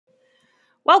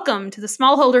Welcome to the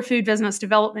Smallholder Food Business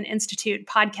Development Institute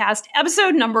podcast,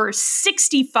 episode number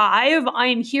 65. I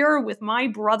am here with my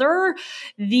brother,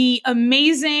 the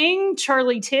amazing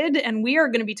Charlie Tidd, and we are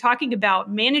going to be talking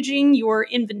about managing your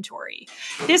inventory.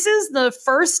 This is the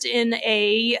first in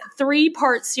a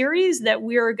 3-part series that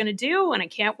we are going to do, and I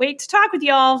can't wait to talk with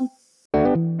y'all.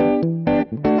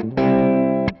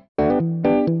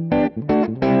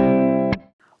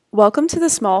 Welcome to the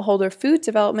Smallholder Food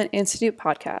Development Institute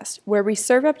podcast, where we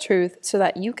serve up truth so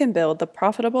that you can build the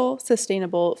profitable,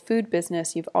 sustainable food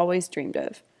business you've always dreamed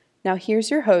of. Now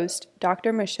here's your host,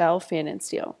 Dr. Michelle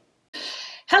Pfannenstiel.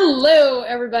 Hello,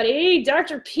 everybody.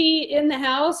 Dr. P in the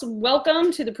house.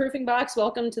 Welcome to the Proofing Box.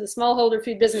 Welcome to the Smallholder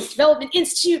Food Business Development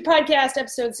Institute podcast,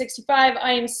 episode 65.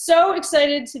 I am so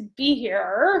excited to be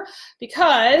here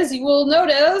because you will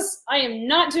notice I am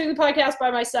not doing the podcast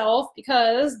by myself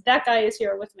because that guy is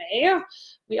here with me.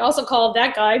 We also call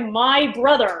that guy my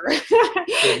brother.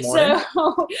 So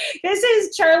this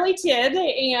is Charlie Tidd,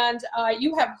 and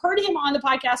you have heard him on the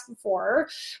podcast before.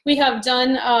 We have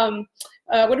done,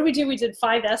 what did we do? We did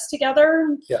 5S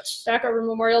together. Yes. Back over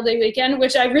Memorial Day weekend,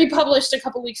 which I republished a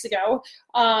couple weeks ago.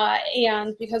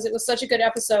 And because it was such a good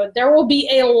episode, there will be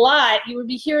a lot, you will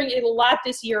be hearing a lot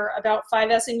this year about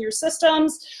 5S in your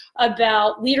systems,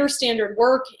 about leader standard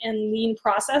work and lean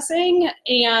processing.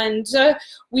 And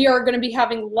we are going to be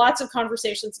having lots of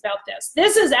conversations about this.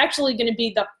 This is actually going to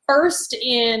be the first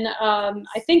in, I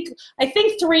think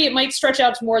 3, it might stretch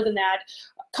out to more than that,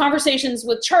 conversations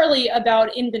with Charlie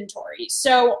about inventory.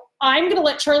 So I'm going to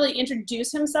let Charlie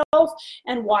introduce himself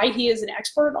and why he is an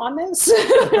expert on this,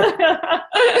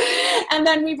 and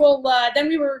then we will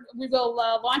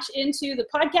launch into the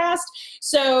podcast.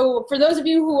 So for those of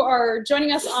you who are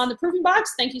joining us on the Proofing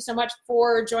Box, thank you so much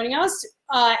for joining us.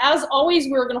 As always,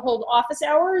 we're going to hold office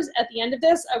hours at the end of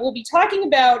this. I will be talking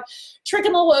about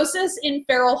trichinosis in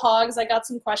feral hogs. I got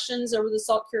some questions over the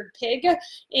salt-cured pig,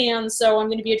 and so I'm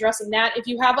going to be addressing that. If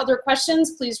you have other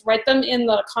questions, please write them in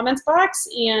the comments box,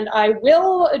 and I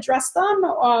will address them.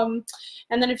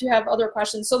 And then if you have other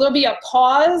questions, so there'll be a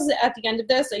pause at the end of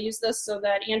this. I use this so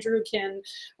that Andrew can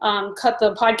cut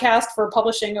the podcast for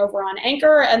publishing over on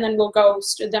Anchor, and then we'll go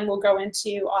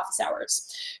into office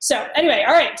hours. So anyway,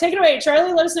 all right, take it away, Charlie.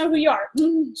 Let us know who you are.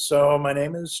 So my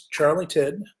name is Charlie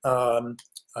Tidd.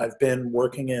 I've been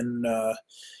working in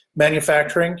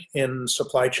manufacturing in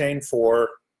supply chain for a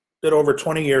bit over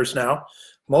 20 years now.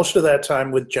 Most of that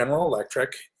time with General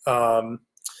Electric.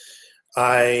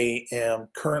 I am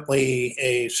currently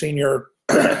a senior,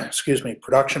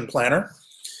 production planner.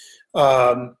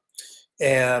 And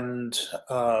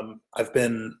I've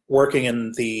been working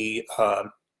in the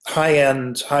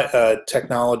high-end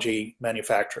technology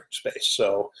manufacturing space.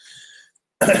 So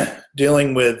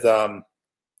dealing with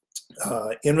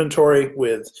inventory,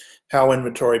 with how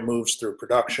inventory moves through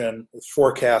production, with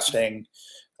forecasting,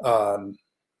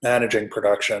 managing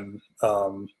production.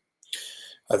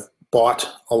 I've bought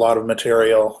a lot of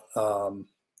material.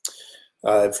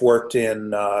 I've worked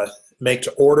in make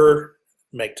to order,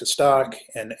 make to stock,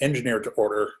 and engineer to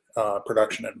order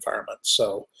production environments.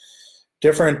 So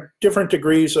different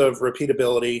degrees of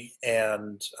repeatability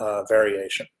and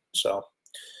variation. So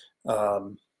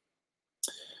let's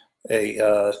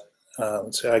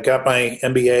see, I got my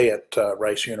MBA at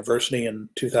Rice University in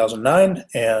 2009,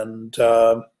 and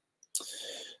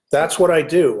that's what I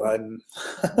do.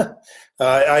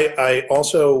 I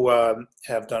also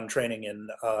have done training in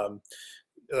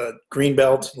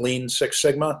Greenbelt Lean Six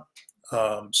Sigma.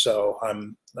 So I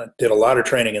did a lot of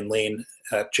training in Lean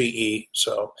at GE.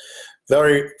 So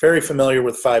very, very familiar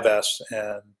with 5S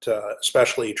and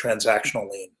especially transactional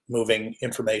Lean, moving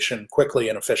information quickly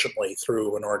and efficiently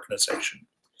through an organization.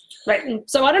 Right.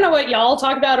 So I don't know what y'all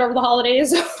talk about over the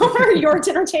holidays or your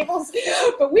dinner tables,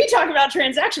 but we talk about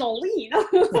transactional lean.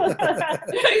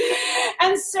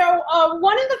 And so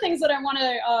one of the things that I want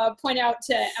to point out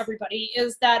to everybody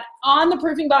is that on the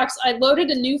Proofing Box, I loaded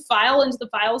a new file into the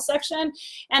files section,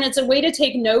 and it's a way to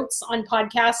take notes on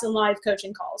podcasts and live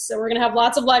coaching calls. So we're going to have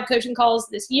lots of live coaching calls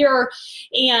this year,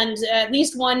 and at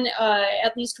least one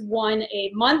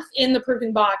a month in the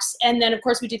Proofing Box. And then, of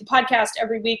course, we do the podcast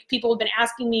every week. People have been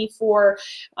asking me for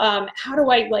how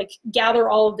do I gather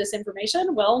all of this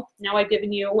information? Well, now I've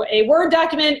given you a Word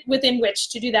document within which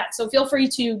to do that. So feel free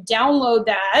to download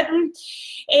that.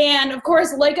 And of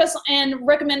course, like us and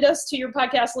recommend us to your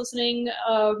podcast listening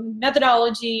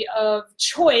methodology of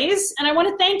choice. And I want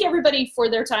to thank everybody for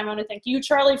their time. I want to thank you,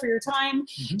 Charlie, for your time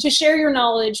to share your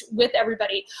knowledge with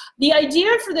everybody. The idea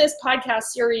for this podcast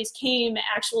series came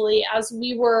actually as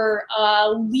we were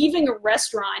leaving a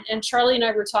restaurant, and Charlie and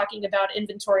I were talking about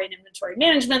inventory inventory and inventory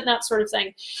management, that sort of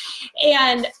thing.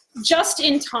 And just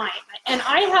in time. And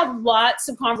I have lots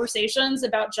of conversations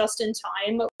about just in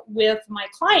time with my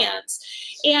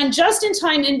clients. And just in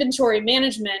time inventory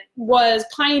management was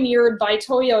pioneered by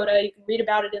Toyota. You can read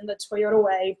about it in the Toyota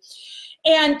Way.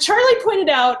 And Charlie pointed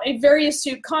out a very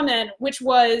astute comment, which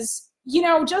was,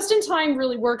 just in time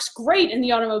really works great in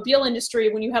the automobile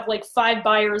industry when you have like 5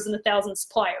 buyers and 1,000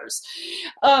 suppliers.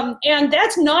 And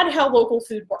that's not how local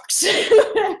food works.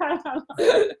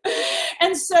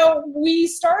 And so we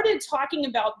started talking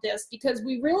about this because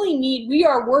we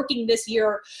are working this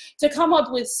year to come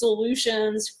up with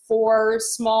solutions for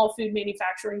small food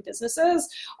manufacturing businesses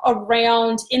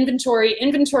around inventory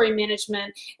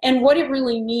management, and what it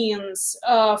really means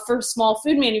for small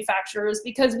food manufacturers,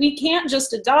 because we can't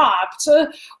just adopt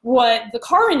what the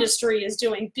car industry is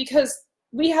doing, because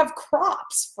we have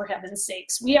crops, for heaven's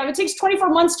sakes. It takes 24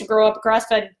 months to grow up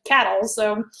grass-fed cattle,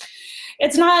 so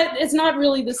it's not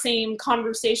really the same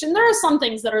conversation. There are some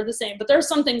things that are the same, but there are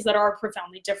some things that are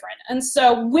profoundly different. And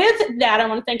so with that, I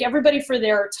want to thank everybody for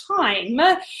their time.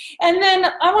 And then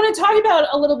I want to talk about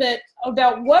a little bit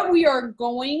about what we are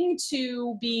going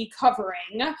to be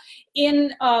covering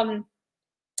in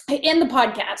the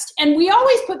podcast. And we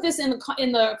always put this in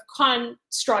the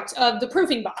construct of the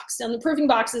proofing box. And the proofing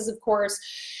box is, of course,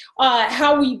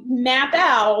 how we map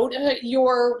out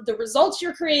the results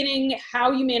you're creating,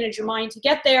 how you manage your mind to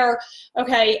get there,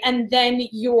 okay, and then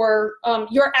your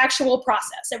actual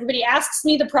process. Everybody asks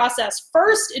me the process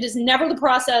first. It is never the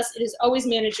process. It is always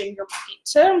managing your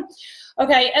mind.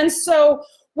 Okay, and so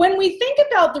when we think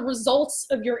about the results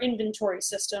of your inventory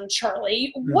system,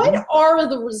 Charlie, what are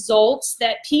the results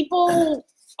that people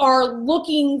are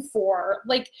looking for?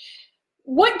 Like,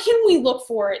 what can we look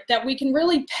for that we can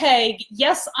really peg,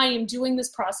 yes, I am doing this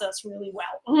process really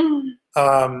well?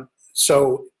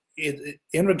 So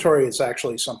inventory is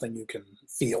actually something you can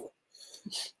feel.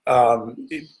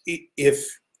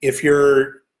 If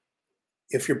your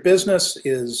business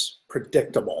is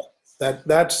predictable,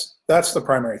 that's the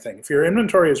primary thing. If your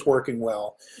inventory is working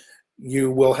well,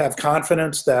 you will have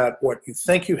confidence that what you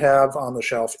think you have on the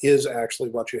shelf is actually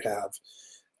what you have,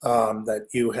 that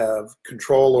you have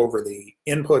control over the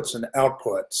inputs and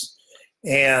outputs,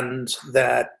 and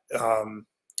that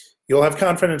you'll have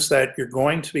confidence that you're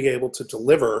going to be able to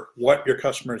deliver what your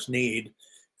customers need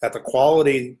at the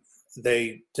quality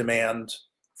they demand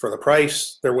for the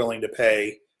price they're willing to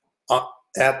pay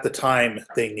at the time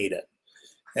they need it.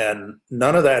 And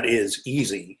none of that is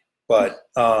easy, but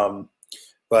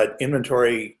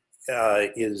inventory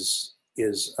is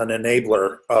an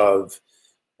enabler of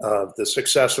the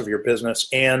success of your business,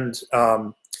 and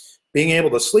being able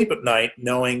to sleep at night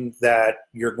knowing that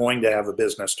you're going to have a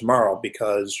business tomorrow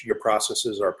because your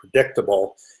processes are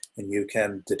predictable and you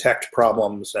can detect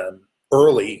problems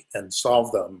early and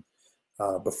solve them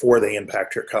before they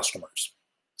impact your customers.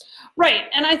 Right,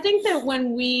 and I think that one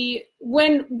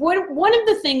of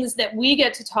the things that we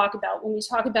get to talk about when we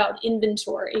talk about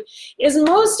inventory is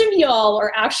most of y'all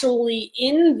are actually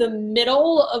in the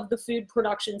middle of the food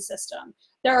production system.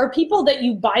 There are people that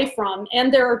you buy from,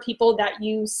 and there are people that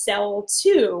you sell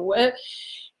to.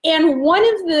 And one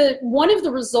of the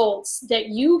results that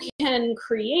you can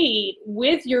create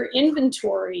with your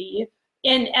inventory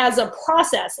and as a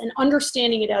process, and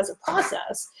understanding it as a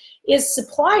process, is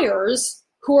suppliers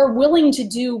who are willing to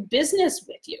do business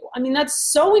with you. I mean,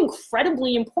 that's so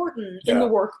incredibly important in the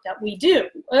work that we do.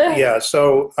 Yeah,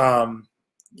 so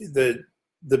the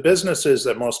businesses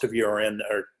that most of you are in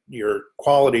are your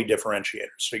quality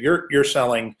differentiators. So you're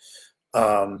selling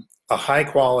a high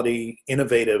quality,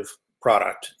 innovative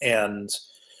product. And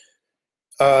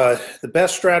the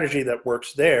best strategy that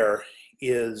works there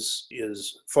is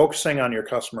focusing on your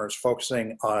customers,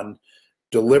 focusing on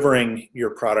delivering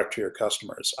your product to your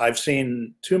customers. I've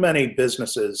seen too many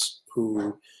businesses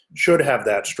who should have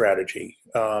that strategy,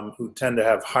 who tend to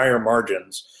have higher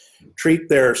margins, treat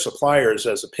their suppliers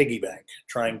as a piggy bank,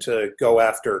 trying to go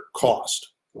after cost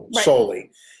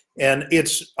solely. And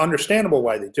it's understandable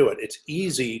why they do it. It's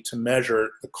easy to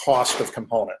measure the cost of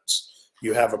components.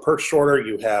 You have a purchase order,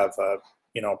 you have a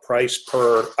price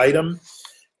per item,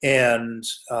 and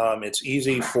it's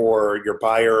easy for your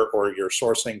buyer or your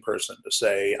sourcing person to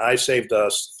say, I saved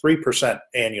us 3%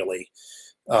 annually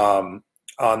on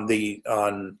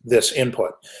this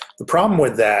input. The problem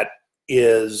with that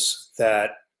is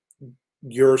that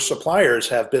your suppliers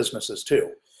have businesses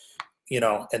too,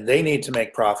 and they need to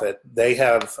make profit. They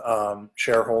have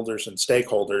shareholders and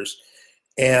stakeholders,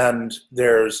 and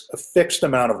there's a fixed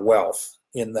amount of wealth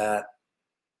in that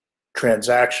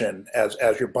transaction as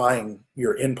you're buying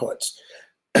your inputs.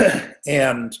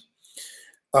 And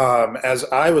as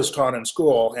I was taught in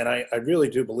school, and I really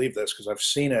do believe this because I've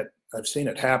seen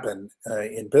it happen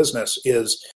in business,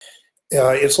 is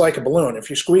it's like a balloon. If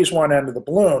you squeeze one end of the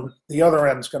balloon, the other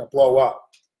end is going to blow up.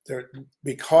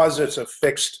 Because it's a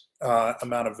fixed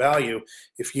amount of value,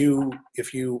 if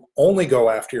you only go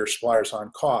after your suppliers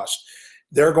on cost,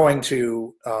 they're going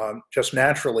to just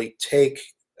naturally take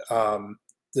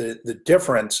the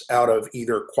difference out of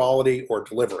either quality or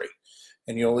delivery.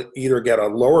 And you'll either get a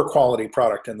lower quality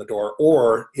product in the door,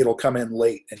 or it'll come in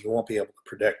late and you won't be able to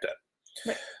predict it.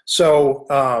 Right. So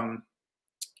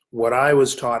what I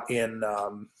was taught in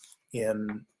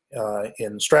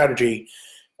strategy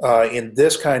in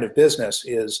this kind of business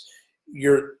is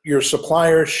your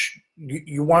suppliers,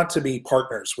 you want to be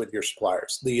partners with your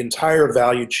suppliers. The entire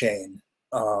value chain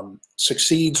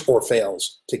succeeds or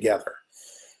fails together.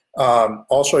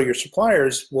 Also, your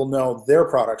suppliers will know their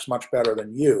products much better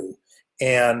than you.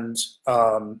 And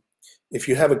if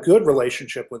you have a good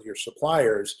relationship with your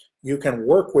suppliers, you can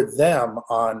work with them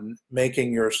on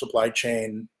making your supply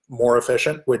chain more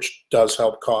efficient, which does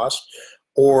help cost,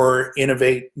 or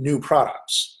innovate new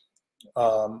products,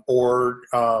 or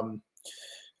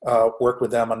work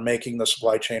with them on making the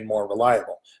supply chain more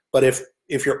reliable. But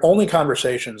if your only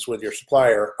conversations with your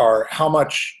supplier are how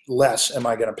much less am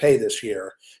I going to pay this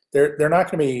year, they're not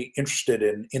going to be interested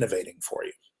in innovating for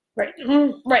you. Right.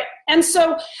 Mm-hmm. Right. And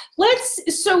so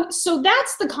so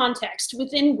that's the context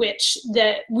within which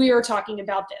that we are talking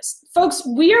about this. Folks,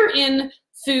 we are in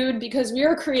food because we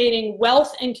are creating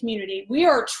wealth and community. We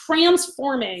are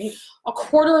transforming a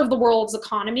quarter of the world's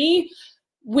economy,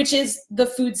 which is the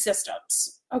food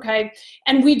systems. Okay.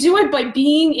 And we do it by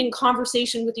being in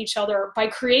conversation with each other, by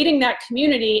creating that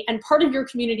community. And part of your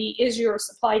community is your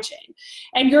supply chain.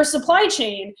 And your supply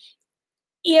chain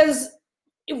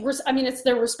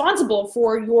they're responsible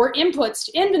for your inputs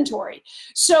to inventory.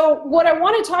 So what I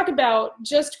want to talk about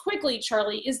just quickly,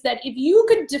 Charlie, is that if you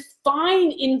could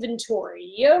define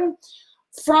inventory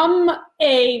from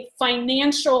a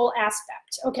financial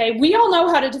aspect, okay, we all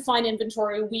know how to define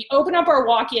inventory. We open up our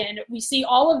walk-in, we see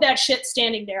all of that shit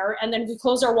standing there, and then we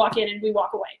close our walk-in and we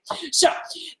walk away. So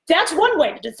that's one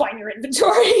way to define your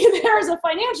inventory. There's a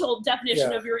financial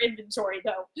definition of your inventory,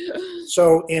 though.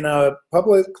 So in a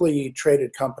publicly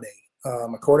traded company,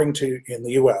 according to, in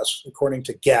the U.S., according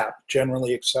to GAAP,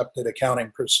 generally accepted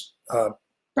accounting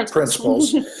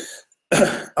principles,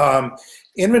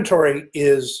 inventory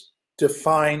is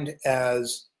defined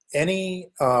as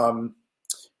any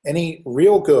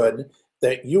real good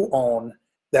that you own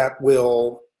that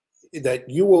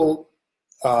you will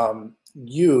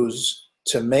use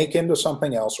to make into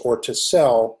something else or to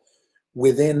sell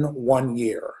within 1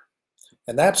 year.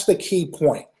 And that's the key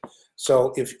point.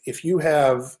 So if you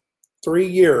have 3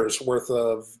 years worth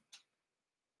of,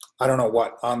 I don't know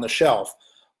what, on the shelf,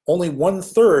 only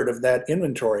 1/3 of that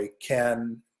inventory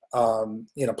can,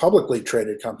 in a publicly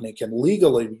traded company, can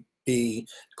legally be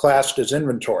classed as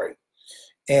inventory.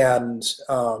 And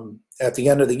at the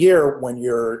end of the year, when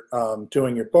you're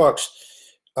doing your books,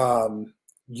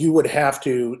 you would have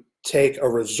to take a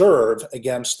reserve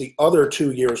against the other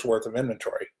 2 years worth of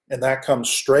inventory. And that comes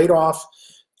straight off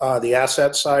the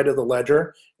asset side of the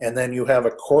ledger. And then you have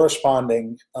a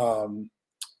corresponding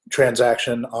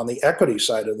transaction on the equity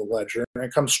side of the ledger, and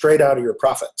it comes straight out of your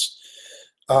profits.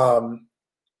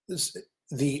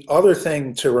 The other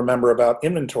thing to remember about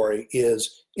inventory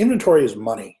is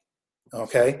money,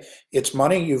 okay? It's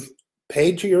money you've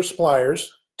paid to your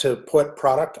suppliers to put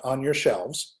product on your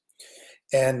shelves.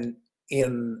 And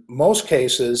in most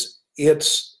cases,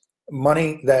 it's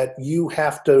money that you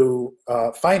have to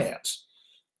finance.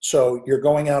 So you're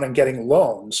going out and getting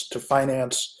loans to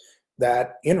finance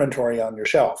that inventory on your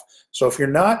shelf. So if you're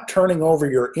not turning over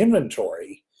your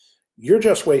inventory, you're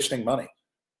just wasting money.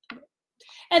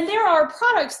 And there are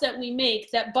products that we make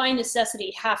that by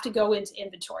necessity have to go into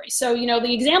inventory. So,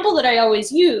 the example that I always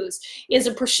use is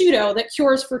a prosciutto that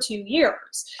cures for 2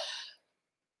 years.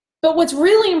 But what's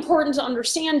really important to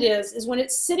understand is when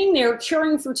it's sitting there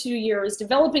curing for 2 years,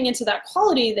 developing into that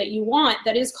quality that you want,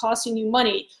 that is costing you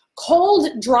money. Cold,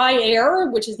 dry air,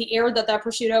 which is the air that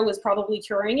prosciutto is probably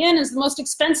curing in, is the most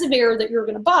expensive air that you're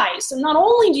going to buy. So not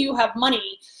only do you have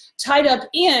money tied up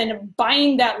in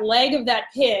buying that leg of that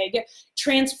pig,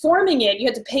 transforming it, you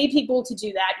had to pay people to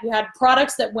do that. You had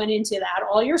products that went into that,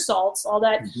 all your salts, all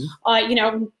that,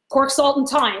 pork, salt, and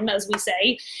thyme, as we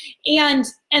say. And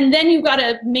then you've got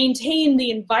to maintain the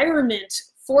environment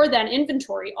for that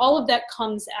inventory. All of that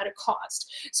comes at a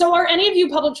cost. So are any of you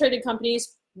public traded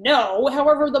companies? No.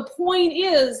 However, the point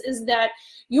is that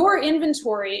your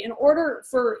inventory, in order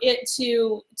for it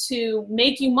to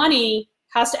make you money,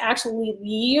 has to actually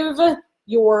leave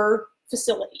your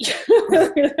facility.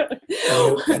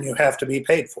 and you have to be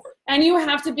paid for it. And you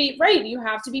have to be, right, you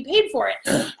have to be paid for it.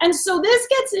 And so this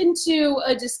gets into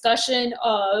a discussion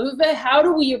of how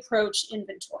do we approach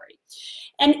inventory.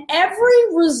 And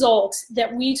every result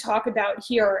that we talk about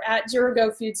here at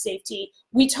ZeroGo Food Safety,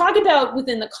 we talk about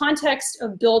within the context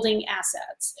of building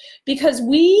assets, because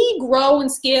we grow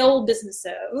and scale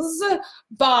businesses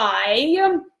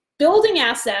by building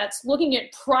assets, looking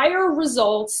at prior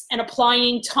results, and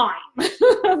applying time,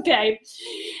 okay?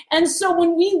 And so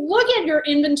when we look at your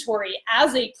inventory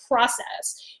as a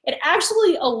process, it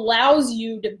actually allows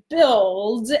you to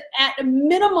build at a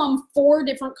minimum 4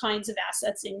 different kinds of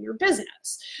assets in your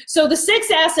business. So the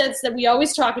 6 assets that we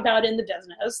always talk about in the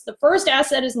business, the first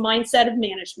asset is mindset of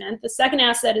management. The second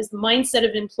asset is the mindset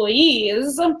of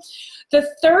employees. The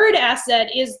third asset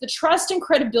is the trust and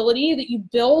credibility that you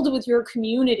build with your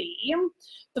community.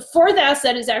 The fourth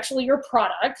asset is actually your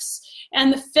products.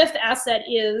 And the fifth asset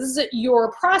is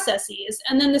your processes.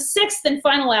 And then the sixth and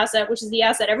final asset, which is the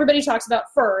asset everybody talks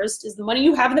about first, is the money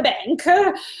you have in the bank,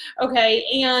 okay,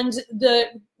 and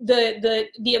the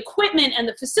equipment and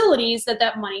the facilities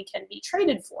that money can be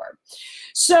traded for.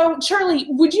 So Charlie,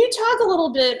 would you talk a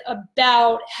little bit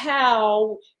about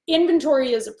how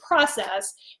inventory as a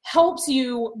process helps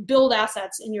you build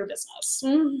assets in your business?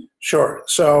 Sure.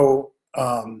 So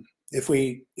if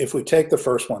we take the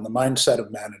first one, the mindset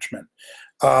of management,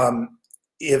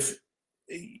 if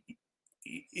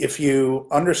you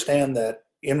understand that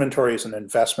inventory is an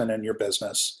investment in your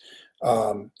business,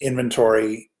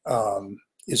 inventory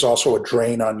is also a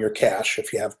drain on your cash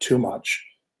if you have too much.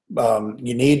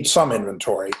 You need some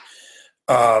inventory,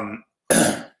 but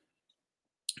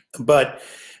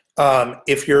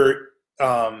if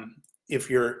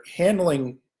you're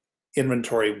handling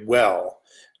inventory well,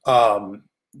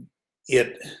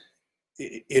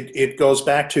 it goes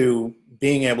back to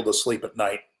being able to sleep at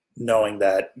night knowing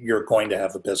that you're going to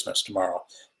have a business tomorrow,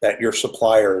 that your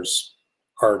suppliers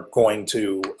are going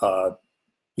to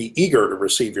be eager to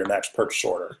receive your next purchase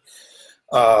order,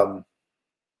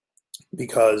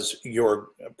 because you're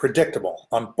predictable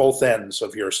on both ends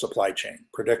of your supply chain,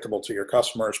 predictable to your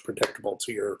customers, predictable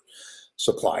to your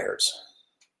suppliers.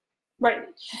 Right.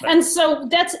 And so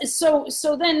that's so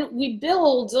then we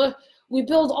build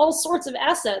all sorts of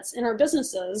assets in our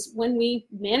businesses when we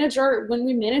manage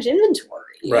inventory.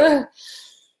 Right.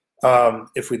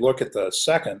 If we look at the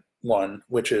second one,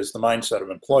 which is the mindset of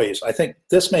employees, I think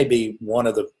this may be one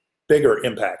of the bigger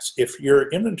impacts. If your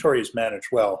inventory is managed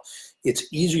well,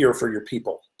 it's easier for your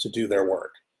people to do their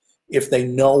work. If they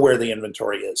know where the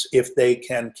inventory is, if they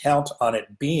can count on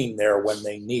it being there when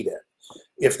they need it,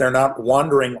 if they're not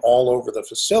wandering all over the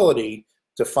facility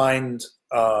to find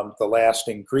the last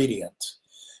ingredient,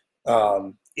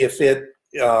 if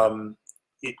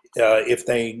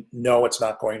they know it's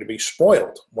not going to be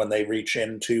spoiled when they reach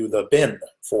into the bin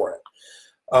for it.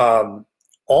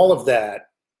 All of that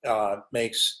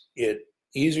makes it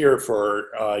easier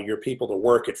for your people to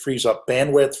work. It frees up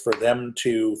bandwidth for them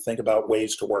to think about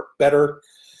ways to work better.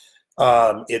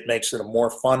 It makes it a more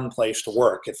fun place to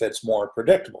work if it's more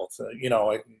predictable. So,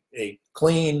 a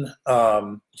clean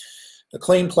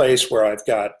place where I've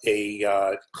got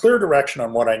a clear direction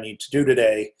on what I need to do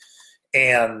today,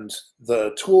 and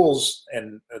the tools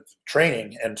and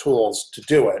training and tools to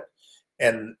do it,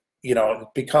 and it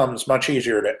becomes much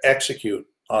easier to execute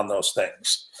on those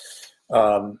things.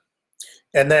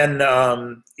 And then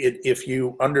if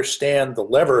you understand the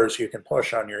levers you can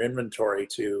push on your inventory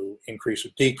to increase or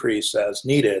decrease as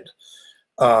needed,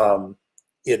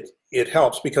 it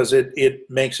helps because it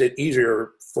makes it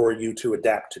easier for you to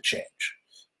adapt to change.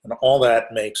 And all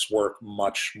that makes work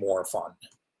much more fun.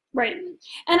 Right.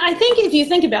 And I think if you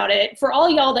think about it, for all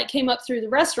y'all that came up through the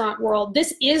restaurant world,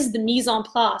 this is the mise en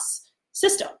place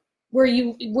system, where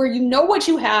you know what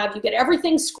you have, you get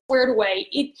everything squared away.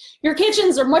 Your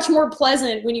kitchens are much more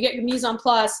pleasant when you get your mise en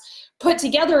place put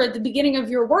together at the beginning of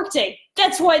your workday.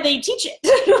 That's why they teach it.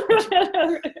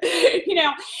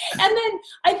 And then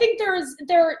I think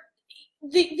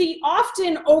the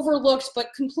often overlooked but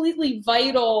completely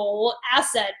vital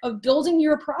asset of building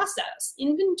your process.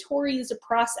 Inventory is a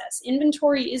process.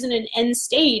 Inventory isn't an end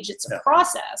stage, it's a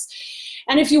process.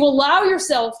 And if you allow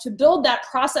yourself to build that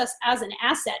process as an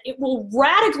asset, it will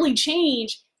radically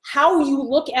change how you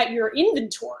look at your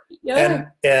inventory. Yeah.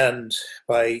 And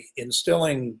by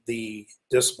instilling the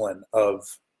discipline of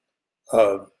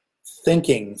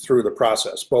thinking through the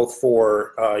process, both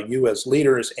for you as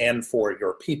leaders and for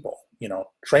your people,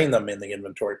 train them in the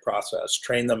inventory process,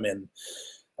 train them in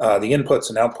the inputs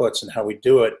and outputs and how we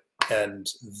do it, and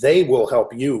they will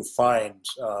help you find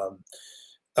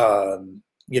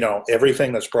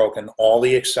everything that's broken, all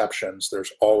the exceptions,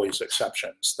 there's always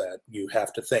exceptions that you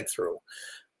have to think through.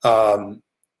 And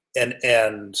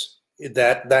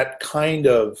that kind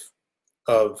of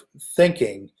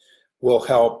thinking will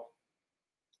help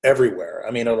everywhere.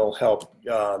 I mean, it'll help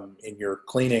in your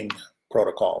cleaning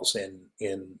protocols,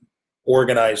 in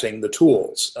organizing the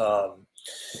tools.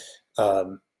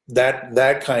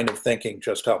 That kind of thinking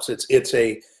just helps. It's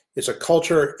a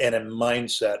culture and a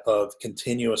mindset of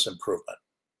continuous improvement.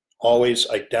 Always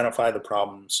identify the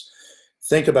problems,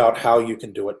 think about how you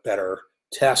can do it better,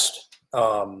 test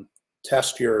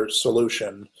your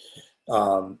solution,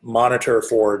 monitor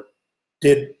for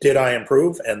did I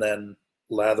improve, and then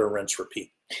lather, rinse,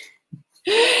 repeat.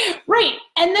 Right.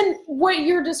 And then what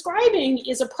you're describing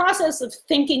is a process of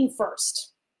thinking first.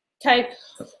 Okay.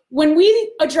 When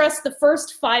we address the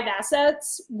first 5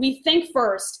 assets, we think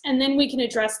first, and then we can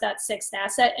address that 6th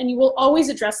asset, and you will always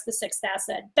address the 6th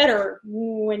asset better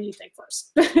when you think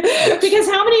first. Yes. Because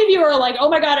how many of you are like, oh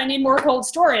my God, I need more cold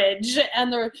storage,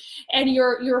 and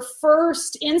your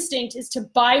first instinct is to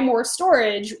buy more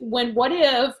storage, when what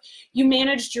if you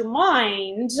managed your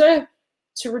mind to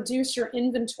reduce your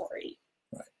inventory?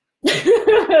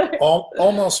 Right.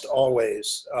 Almost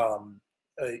always.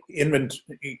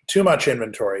 Too much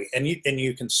inventory, and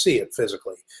you can see it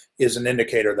physically, is an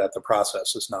indicator that the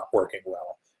process is not working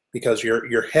well, because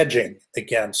you're hedging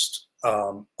against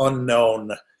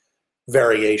unknown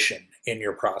variation in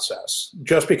your process.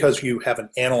 Just because you haven't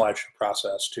analyzed your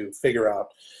process to figure out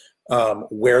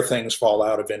where things fall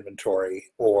out of inventory,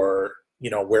 or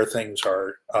where things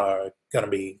are going to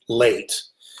be late,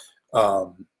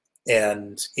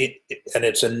 and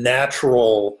it's a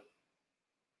natural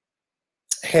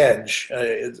hedge,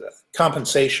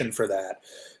 compensation for that,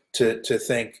 to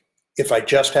think, if I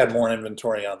just had more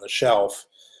inventory on the shelf,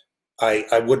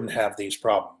 I wouldn't have these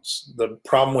problems. The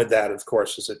problem with that, of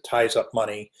course, is it ties up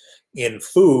money in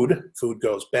food. Food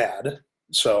goes bad.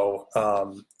 So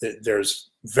there's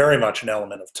very much an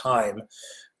element of time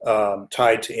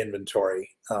tied to inventory,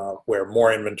 where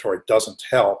more inventory doesn't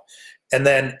help. And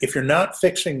then if you're not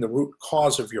fixing the root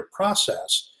cause of your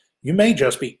process, you may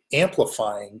just be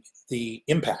amplifying the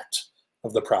impact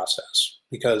of the process.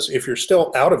 Because if you're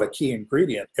still out of a key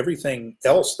ingredient, everything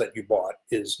else that you bought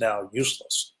is now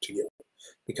useless to you,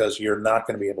 because you're not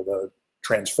going to be able to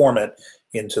transform it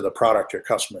into the product your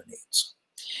customer needs.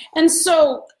 And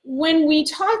so when we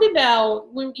talk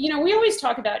about, we always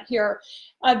talk about here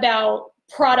about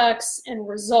products and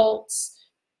results,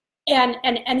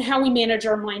 and how we manage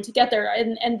our mind to get there,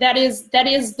 and that is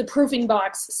the proofing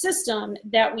box system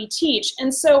that we teach.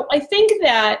 And so I think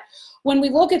that when we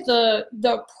look at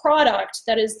the product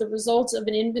that is the result of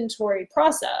an inventory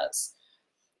process,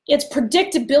 it's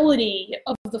predictability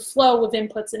of the flow of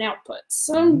inputs and outputs.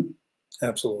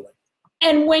 Absolutely.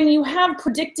 And when you have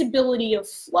predictability of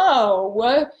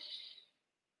flow,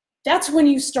 that's when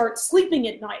you start sleeping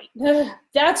at night.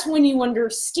 That's when you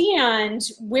understand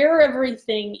where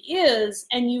everything is,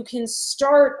 and you can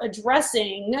start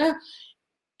addressing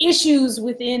issues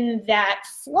within that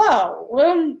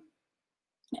flow.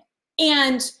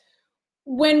 And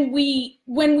when we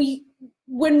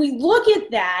look at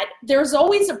that, there's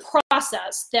always a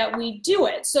process that we do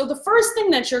it. So the first thing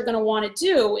that you're going to want to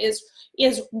do is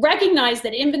recognize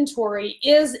that inventory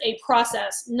is a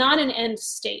process, not an end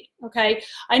state, okay?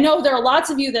 I know there are lots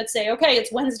of you that say, okay,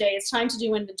 it's Wednesday, it's time to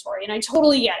do inventory, and I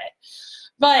totally get it.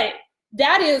 But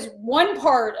that is one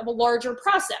part of a larger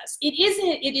process. It is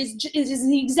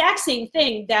the exact same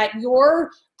thing that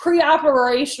your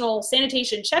pre-operational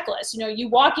sanitation checklist. You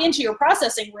walk into your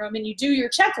processing room and you do your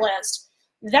checklist.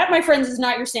 That, my friends, is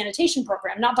not your sanitation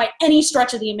program, not by any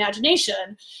stretch of the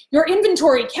imagination. Your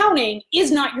inventory counting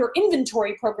is not your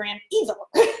inventory program either.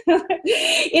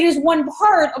 It is one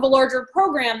part of a larger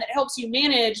program that helps you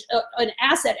manage an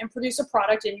asset and produce a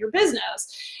product in your business.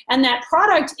 And that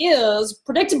product is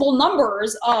predictable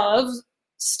numbers of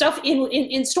stuff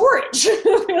in storage.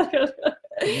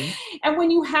 And when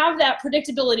you have that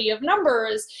predictability of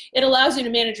numbers, it allows you to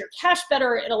manage your cash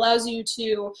better. It allows you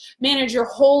to manage your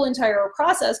whole entire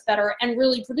process better, and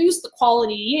really produce the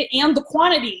quality and the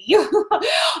quantity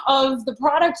of the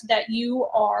product that you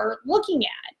are looking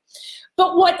at.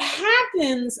 But what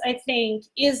happens, I think,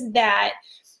 is that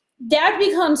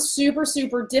becomes super,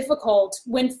 super difficult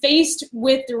when faced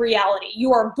with the reality.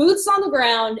 You are boots on the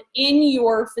ground in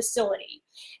your facility.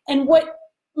 And what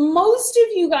most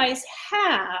of you guys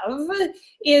have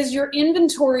is your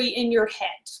inventory in your head,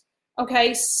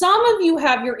 okay? Some of you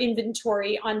have your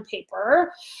inventory on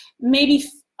paper. Maybe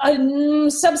a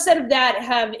subset of that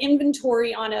have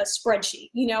inventory on a spreadsheet.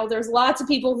 You know, there's lots of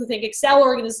people who think Excel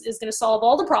is going to solve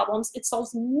all the problems. It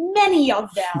solves many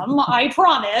of them, I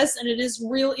promise, and it is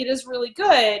really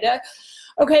good.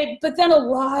 Okay, but then a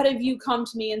lot of you come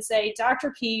to me and say,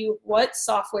 Dr. P, what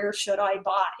software should I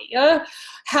buy?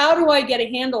 How do I get a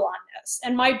handle on this?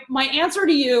 And my answer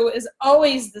to you is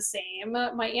always the same.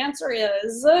 My answer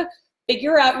is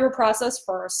figure out your process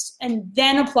first and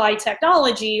then apply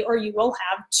technology, or you will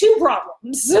have two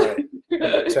problems.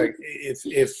 Right. So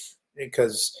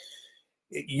because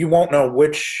you won't know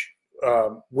which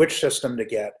system to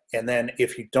get, and then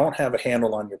if you don't have a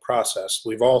handle on your process,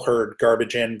 we've all heard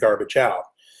garbage in, garbage out,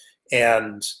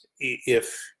 and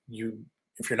if you're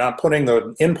not putting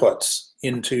the inputs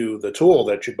into the tool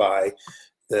that you buy,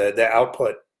 the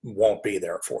output won't be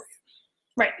there for you.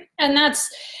 Right.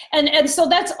 And so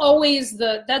that's always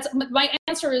my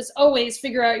answer is always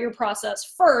figure out your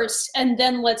process first, and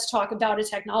then let's talk about a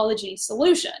technology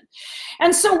solution.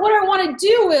 And so what I want to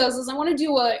do is I want to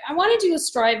do a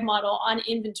Strive model on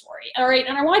inventory. All right.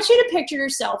 And I want you to picture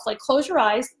yourself, like close your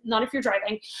eyes, not if you're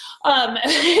driving,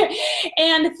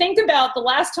 and think about the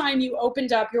last time you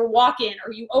opened up your walk-in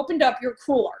or you opened up your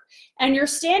cooler, and you're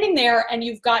standing there and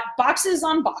you've got boxes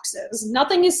on boxes.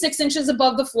 Nothing is 6 inches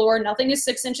above the floor. Nothing is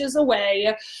 6 inches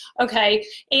away. Okay.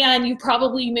 And you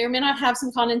may or may not have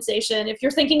some condensation. If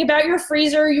you're thinking about your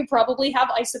freezer, you probably have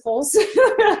icicles.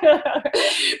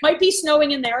 Might be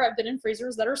snowing in there. I've been in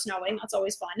freezers that are snowing. That's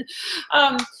always fun.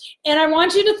 And I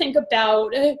want you to think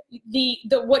about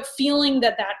what feeling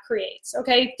that creates.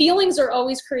 Okay. Feelings are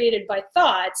always created by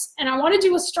thoughts. And I want to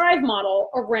do a Strive model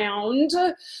around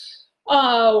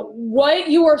what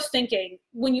you are thinking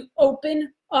when you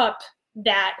open up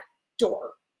that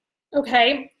door.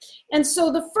 Okay, and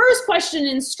so the first question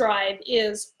in Strive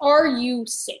is, are you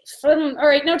safe? All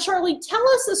right, now Charlie, tell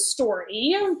us a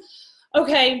story,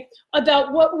 okay,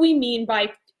 about what we mean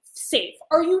by safe.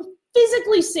 Are you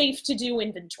physically safe to do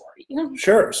inventory?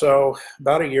 Sure. So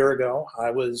about a year ago,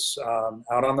 I was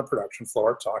out on the production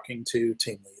floor talking to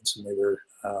team leads, and we were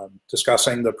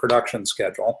discussing the production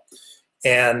schedule.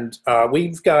 And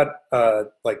we've got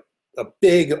like a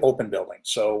big open building,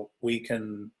 so we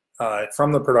can,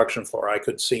 from the production floor, I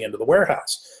could see into the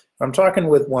warehouse. I'm talking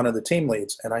with one of the team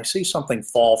leads, and I see something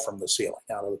fall from the ceiling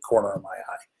out of the corner of my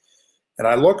eye. And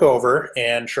I look over,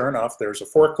 and sure enough, there's a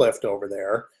forklift over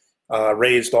there,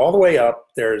 raised all the way up.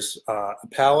 There's a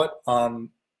pallet on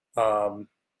the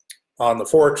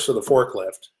forks of the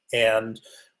forklift, and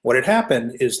what had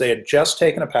happened is they had just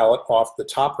taken a pallet off the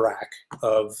top rack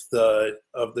of the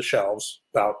shelves,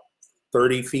 about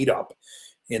 30 feet up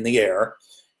in the air,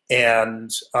 and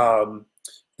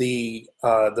the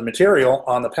material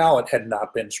on the pallet had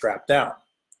not been strapped down.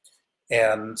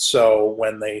 And so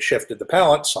when they shifted the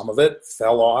pallet, some of it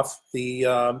fell off the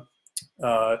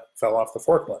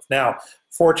forklift. Now,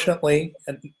 fortunately,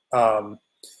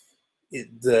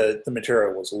 the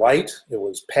material was light. It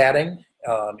was padding.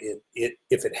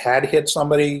 If it had hit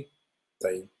somebody,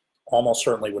 they almost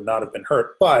certainly would not have been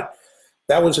hurt, but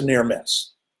that was a near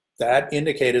miss. That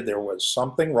indicated there was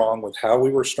something wrong with how we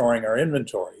were storing our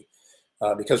inventory,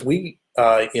 because we,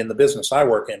 in the business I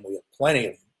work in, we have plenty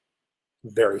of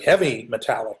very heavy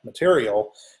metallic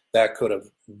material that could have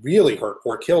really hurt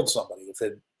or killed somebody if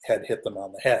it had hit them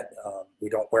on the head. We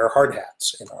don't wear hard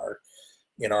hats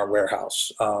in our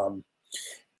warehouse.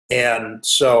 And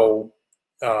so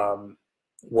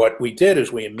what we did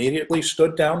is we immediately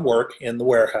stood down work in the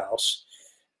warehouse.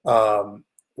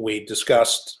 We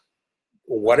discussed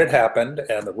what had happened,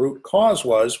 and the root cause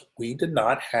was we did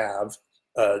not have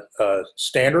a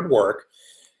standard work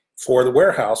for the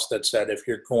warehouse that said if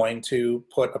you're going to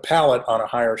put a pallet on a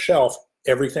higher shelf,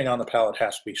 everything on the pallet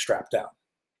has to be strapped down.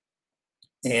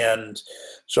 And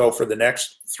so for the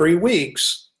next 3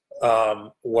 weeks,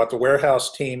 what the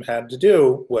warehouse team had to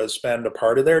do was spend a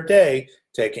part of their day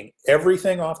taking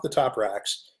everything off the top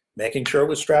racks, making sure it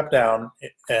was strapped down,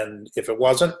 and if it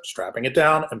wasn't, strapping it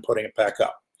down and putting it back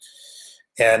up.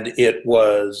 And it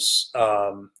was,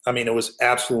 it was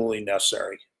absolutely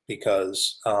necessary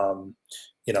because,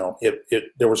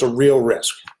 there was a real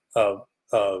risk of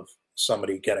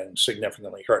somebody getting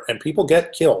significantly hurt. And people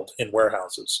get killed in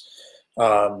warehouses.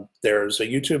 There's a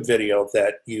YouTube video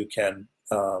that you can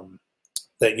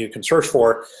search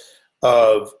for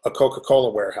of a Coca-Cola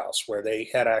warehouse where they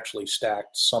had actually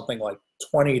stacked something like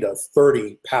 20 to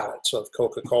 30 pallets of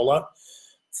Coca-Cola.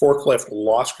 Forklift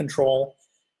lost control,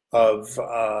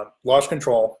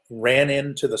 ran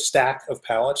into the stack of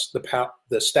pallets.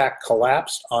 The stack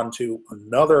collapsed onto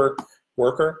another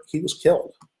worker. He was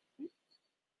killed.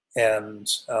 And,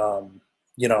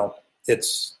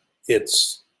 it's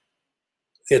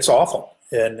it's awful.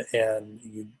 And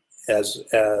you, as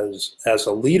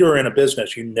a leader in a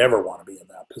business, you never want to be in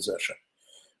that position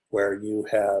where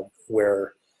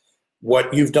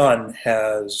what you've done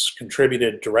has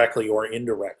contributed directly or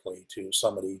indirectly to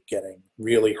somebody getting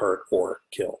really hurt or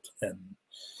killed. And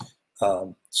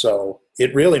so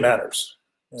it really matters.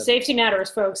 Safety matters,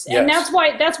 folks. Yes. And that's why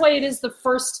it is the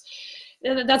first.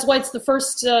 That's why it's the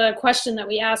first question that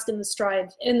we ask in the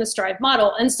Strive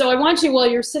model. And so I want you, while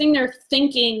you're sitting there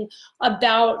thinking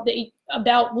about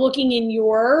looking in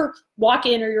your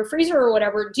walk-in or your freezer or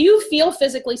whatever, do you feel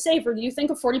physically safe, or do you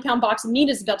think a 40-pound box of meat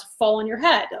is about to fall on your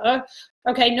head?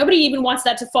 Okay, nobody even wants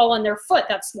that to fall on their foot.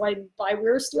 That's why I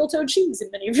wear steel-toed shoes in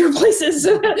many of your places.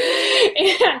 And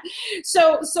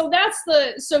so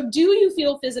do you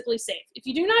feel physically safe? If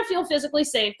you do not feel physically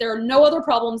safe, there are no other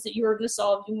problems that you are going to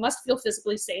solve. You must feel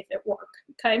physically safe at work,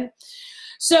 okay?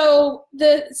 So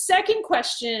the second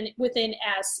question within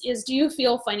S is, do you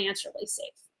feel financially safe?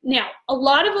 Now, a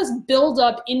lot of us build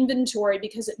up inventory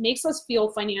because it makes us feel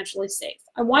financially safe.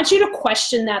 I want you to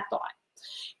question that thought.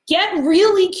 Get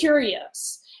really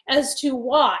curious as to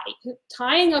why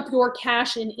tying up your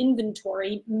cash in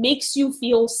inventory makes you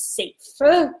feel safe.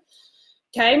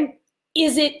 Okay?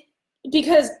 Is it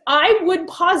because I would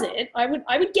posit, I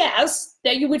would guess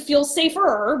that you would feel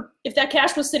safer if that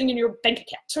cash was sitting in your bank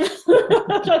account.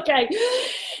 Okay?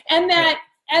 And that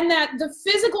the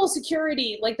physical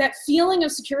security, like that feeling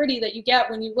of security that you get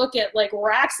when you look at like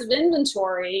racks of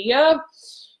inventory,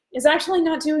 is actually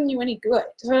not doing you any good.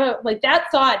 Like that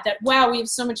thought that, wow, we have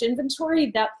so much inventory,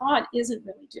 that thought isn't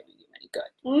really doing you any good.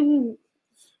 Mm-hmm.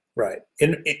 Right.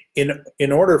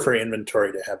 In order for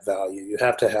inventory to have value, you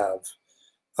have to have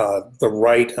the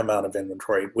right amount of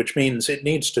inventory, which means it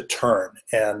needs to turn.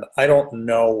 And I don't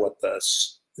know what the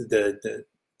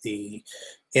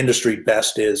industry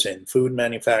best is in food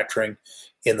manufacturing.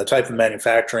 In the type of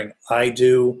manufacturing I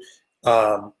do,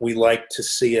 we like to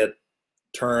see it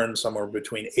turn somewhere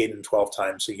between 8 and 12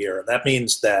 times a year. And that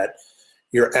means that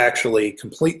you're actually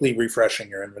completely refreshing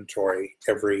your inventory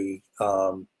every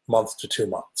month to 2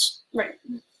 months. Right.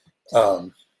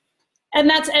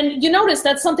 And you notice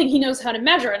that's something he knows how to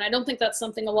measure, and I don't think that's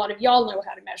something a lot of y'all know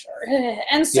how to measure.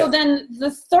 And so then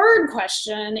the third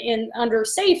question under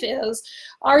safe is,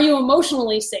 are you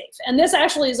emotionally safe? And this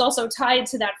actually is also tied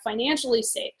to that financially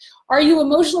safe. Are you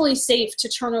emotionally safe to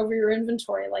turn over your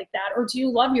inventory like that, or do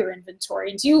you love your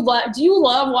inventory? Do you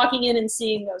love walking in and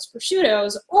seeing those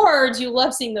prosciuttos, or do you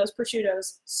love seeing those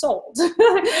prosciuttos sold?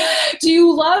 Do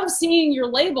you love seeing your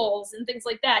labels and things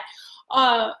like that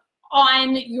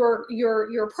on your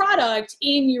product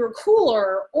in your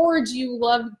cooler, or do you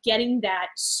love getting that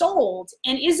sold?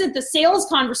 And is it the sales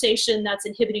conversation that's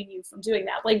inhibiting you from doing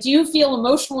that? Like, do you feel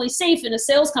emotionally safe in a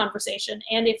sales conversation?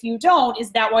 And if you don't,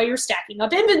 is that why you're stacking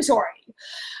up inventory?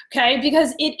 Okay,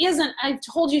 because it isn't, I've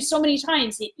told you so many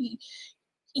times,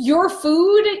 your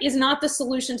food is not the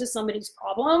solution to somebody's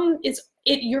problem.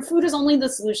 Your food is only the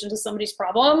solution to somebody's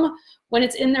problem when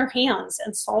it's in their hands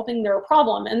and solving their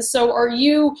problem. And so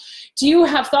do you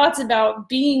have thoughts about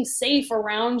being safe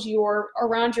around your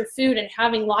food and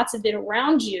having lots of it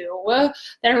around you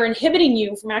that are inhibiting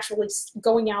you from actually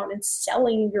going out and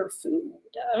selling your food?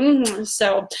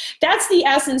 So that's the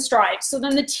S in Strive. So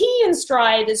then the T in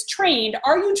Strive is trained.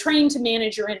 Are you trained to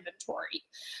manage your inventory?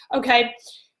 Okay.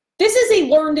 This is a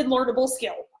learned and learnable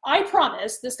skill. I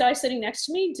promise this guy sitting next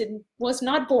to me was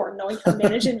not born knowing how to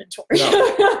manage inventory.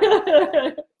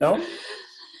 No.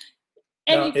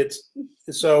 And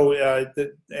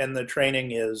the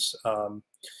training is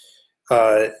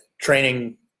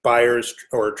training buyers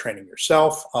or training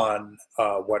yourself on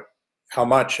how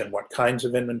much and what kinds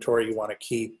of inventory you want to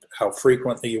keep, how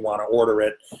frequently you want to order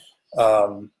it.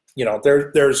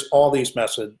 There's all these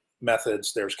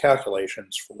methods. There's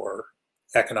calculations for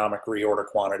economic reorder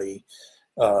quantity,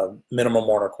 minimum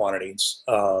order quantities.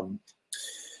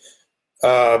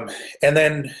 But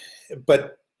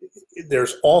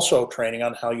there's also training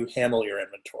on how you handle your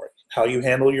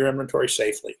inventory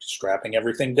safely, strapping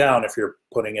everything down if you're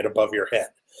putting it above your head.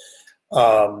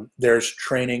 There's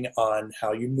training on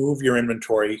how you move your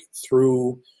inventory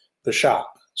through the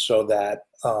shop so that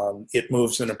it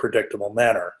moves in a predictable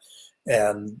manner.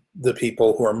 And the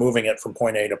people who are moving it from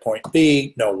point A to point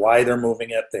B know why they're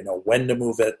moving it. They know when to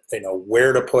move it. They know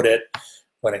where to put it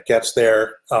when it gets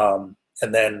there. And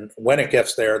then when it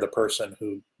gets there, the person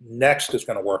who next is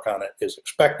going to work on it is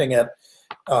expecting it,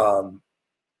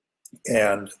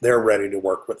 and they're ready to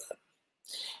work with it.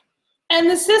 And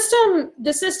the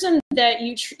system that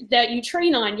you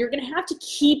train on, you're going to have to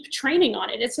keep training on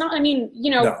it. It's not, I mean,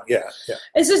 No, yeah.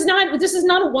 this is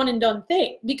not a one and done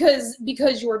thing, because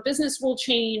your business will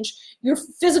change, your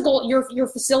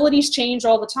facilities change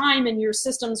all the time, and your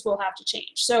systems will have to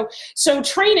change. So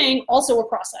training, also a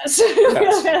process,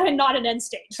 yes. And not an end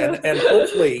stage. And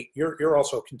hopefully you're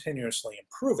also continuously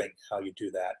improving how you do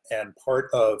that. And part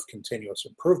of continuous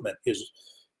improvement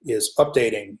is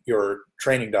updating your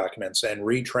training documents and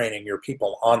retraining your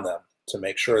people on them to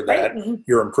make sure that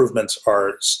your improvements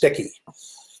are sticky.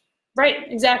 Right,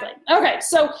 exactly. Okay,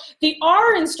 so the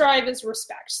R in Strive is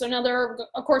respect. So now there are,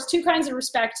 of course, two kinds of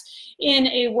respect in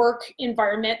a work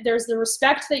environment. There's the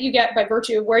respect that you get by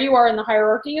virtue of where you are in the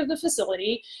hierarchy of the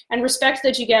facility, and respect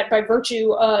that you get by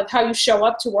virtue of how you show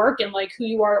up to work and like who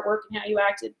you are at work and how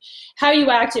you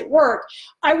act at work.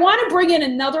 I want to bring in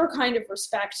another kind of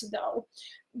respect, though.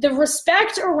 The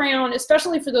respect around,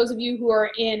 especially for those of you who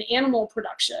are in animal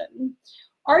production,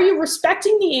 are you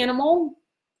respecting the animal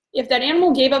if that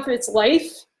animal gave up its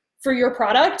life for your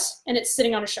product and it's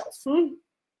sitting on a shelf? You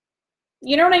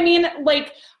know what I mean?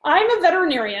 Like, I'm a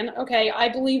veterinarian, okay? I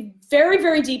believe very,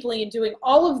 very deeply in doing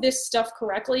all of this stuff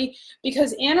correctly,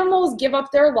 because animals give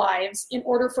up their lives in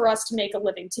order for us to make a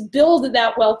living, to build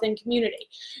that wealth in community.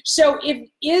 So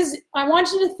I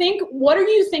want you to think, what are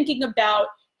you thinking about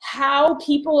how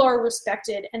people are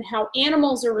respected and how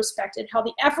animals are respected, how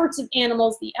the efforts of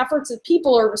animals, the efforts of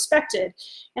people are respected,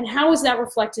 and how is that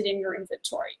reflected in your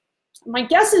inventory? My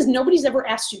guess is nobody's ever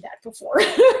asked you that before.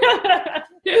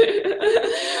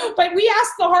 But we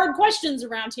ask the hard questions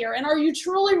around here. And are you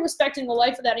truly respecting the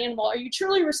life of that animal? Are you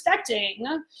truly respecting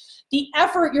the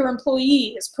effort your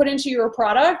employees put into your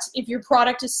product if your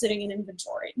product is sitting in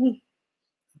inventory?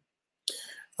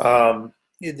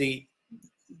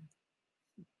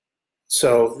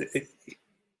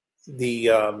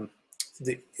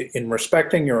 In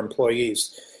respecting your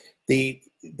employees,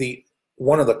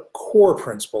 one of the core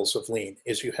principles of Lean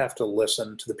is you have to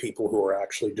listen to the people who are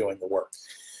actually doing the work.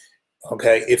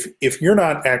 Okay, if you're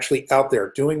not actually out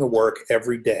there doing the work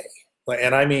every day,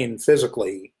 and I mean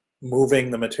physically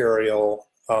moving the material,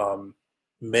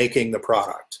 making the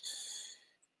product,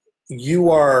 you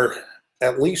are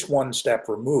at least one step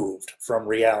removed from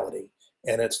reality.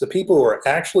 And it's the people who are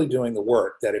actually doing the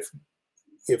work that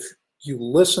if you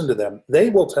listen to them,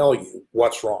 they will tell you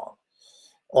what's wrong.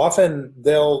 Often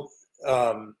they'll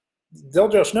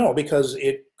just know, because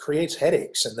it creates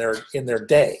headaches in their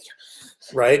day,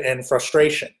 right? And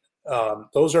frustration.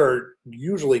 Those are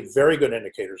usually very good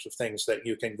indicators of things that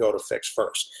you can go to fix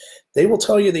first. They will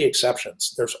tell you the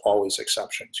exceptions. There's always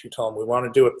exceptions. You tell them, we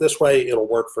want to do it this way. It'll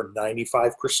work for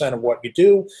 95% of what you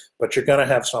do, but you're going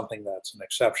to have something that's an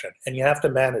exception, and you have to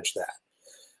manage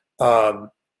that.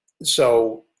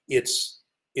 So it's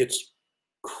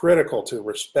critical to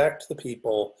respect the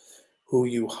people who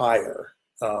you hire.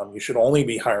 You should only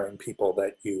be hiring people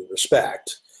that you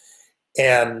respect.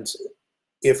 And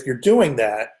if you're doing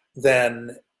that,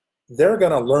 then they're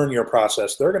going to learn your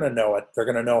process. They're going to know it. They're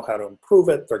going to know how to improve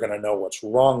it. They're going to know what's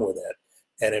wrong with it.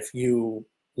 And if you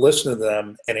listen to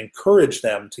them and encourage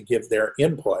them to give their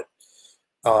input,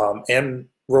 and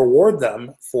reward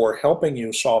them for helping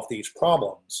you solve these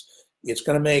problems, it's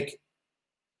going to make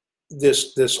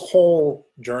this whole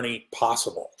journey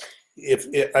possible.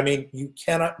 You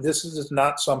cannot, this is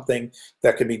not something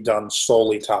that can be done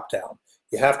solely top down.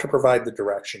 You have to provide the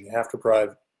direction. You have to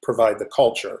provide the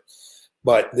culture,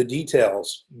 but the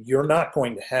details you're not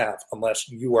going to have unless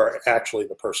you are actually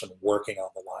the person working on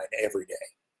the line every day.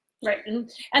 Right,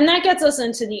 and that gets us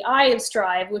into the I of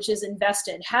Strive, which is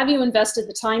invested. Have you invested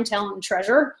the time, talent, and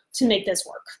treasure to make this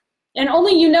work? And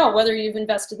only you know whether you've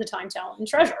invested the time, talent, and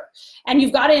treasure. And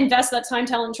you've got to invest that time,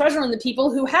 talent, and treasure in the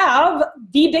people who have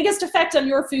the biggest effect on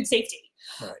your food safety,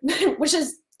 right. Which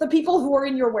is the people who are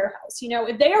in your warehouse. You know,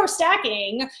 if they are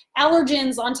stacking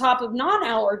allergens on top of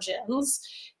non-allergens,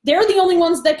 they're the only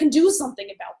ones that can do something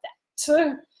about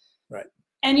that. Right.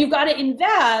 And you've got to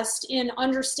invest in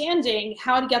understanding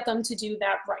how to get them to do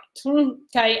that right.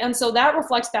 Okay, and so that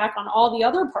reflects back on all the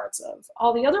other parts of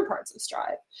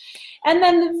Strive. And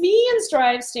then the V in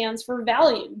Strive stands for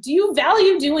value. Do you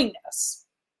value doing this?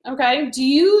 Okay, do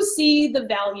you see the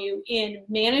value in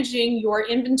managing your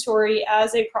inventory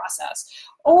as a process?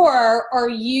 Or are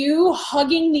you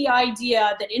hugging the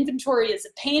idea that inventory is a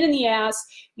pain in the ass,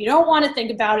 you don't want to think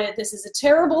about it, this is a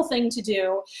terrible thing to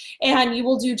do, and you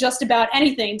will do just about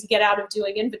anything to get out of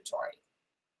doing inventory?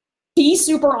 Be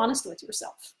super honest with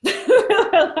yourself.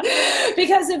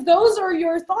 Because if those are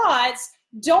your thoughts,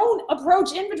 don't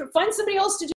approach inventory. Find somebody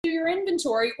else to do your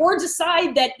inventory, or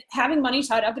decide that having money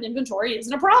tied up in inventory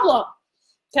isn't a problem.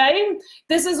 Okay,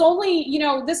 this is only,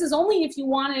 if you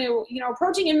want to,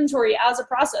 approaching inventory as a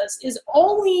process is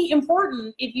only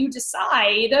important if you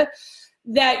decide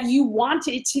that you want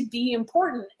it to be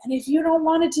important. And if you don't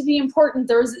want it to be important,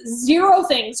 there's zero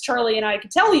things Charlie and I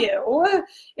could tell you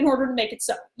in order to make it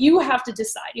so. You have to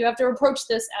decide. You have to approach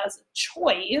this as a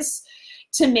choice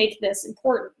to make this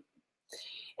important.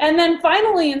 And then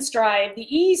finally in Strive,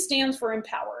 the E stands for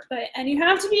empowered. And you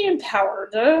have to be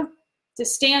empowered to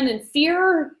stand in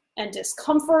fear and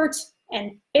discomfort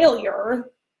and failure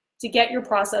to get your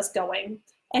process going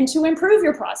and to improve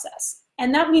your process.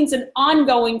 And that means an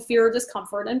ongoing fear,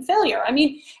 discomfort, and failure. I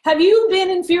mean, have you been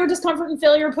in fear, discomfort, and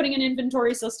failure putting in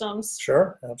inventory systems?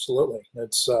 Sure, absolutely.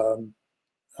 It's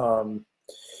when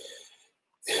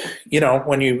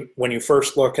you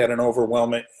first look at an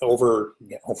overwhelming,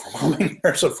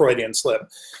 there's a Freudian slip.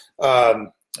 A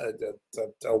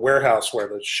warehouse where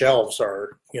the shelves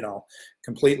are,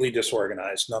 completely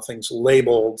disorganized. Nothing's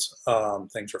labeled.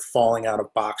 Things are falling out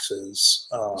of boxes.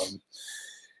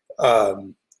 There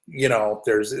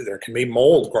can be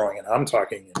mold growing, and I'm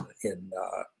talking in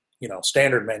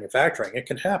standard manufacturing. It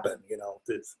can happen.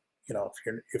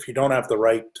 If you don't have the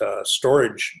right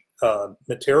storage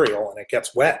material and it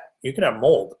gets wet, you can have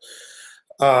mold.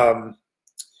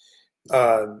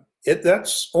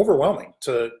 That's overwhelming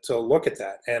to look at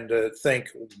that and to think,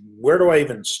 where do I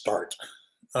even start?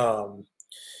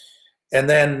 And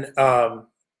then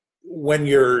when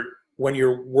you're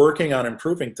working on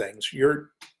improving things,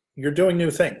 you're doing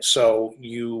new things, so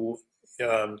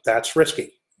that's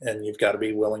risky, and you've got to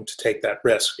be willing to take that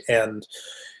risk and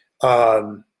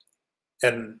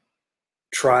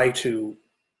try to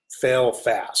fail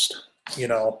fast.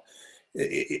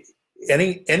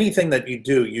 Anything that you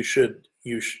do, you should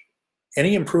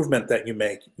any improvement that you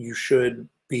make, you should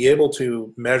be able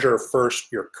to measure first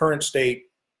your current state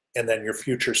and then your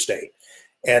future state,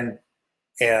 and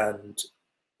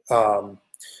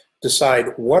decide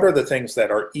what are the things that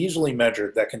are easily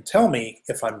measured that can tell me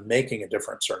if I'm making a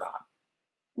difference or not.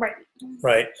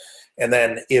 Right. And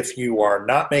then if you are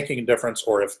not making a difference,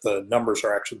 or if the numbers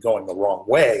are actually going the wrong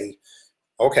way,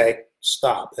 okay,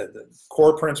 stop. The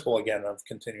core principle, again, of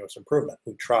continuous improvement.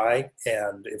 We try,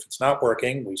 and if it's not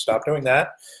working, we stop doing that,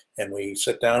 and we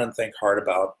sit down and think hard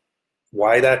about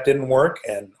why that didn't work,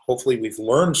 and hopefully we've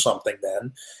learned something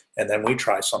then, and then we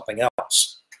try something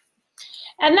else.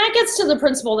 And that gets to the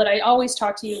principle that I always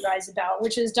talk to you guys about,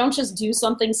 which is don't just do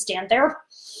something, stand there.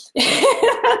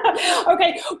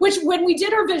 Okay, which when we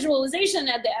did our visualization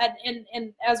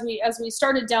and as we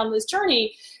started down this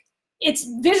journey, it's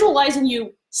visualizing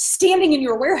you standing in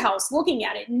your warehouse, looking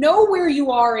at it, know where you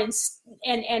are, and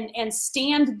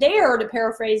stand there, to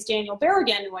paraphrase Daniel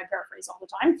Berrigan, who I paraphrase all the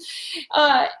time,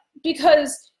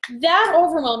 because that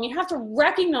overwhelm, you have to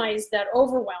recognize that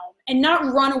overwhelm and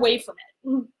not run away from it.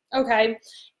 Okay,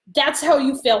 that's how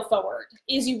you fail forward,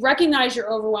 is you recognize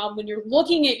you're overwhelmed when you're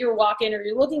looking at your walk-in or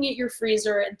you're looking at your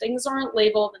freezer and things aren't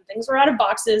labeled and things are out of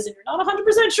boxes and you're not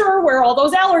 100% sure where all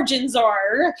those allergens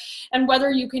are and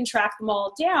whether you can track them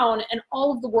all down, and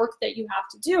all of the work that you have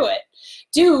to do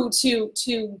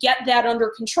to get that under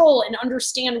control and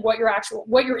understand what your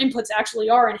inputs actually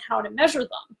are and how to measure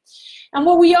them. And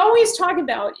what we always talk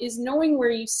about is knowing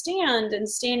where you stand and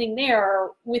standing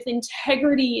there with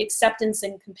integrity, acceptance,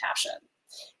 and compassion.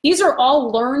 These are all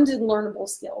learned and learnable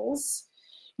skills.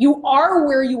 You are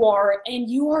where you are, and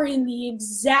you are in the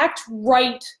exact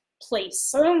right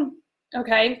place.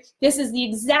 Okay, this is the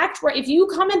exact right. If you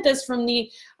come at this from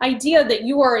the idea that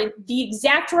you are the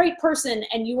exact right person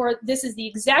and this is the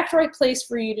exact right place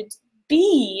for you to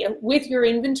be with your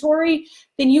inventory,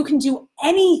 then you can do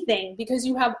anything because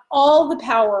you have all the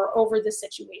power over the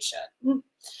situation.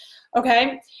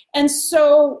 Okay, and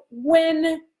so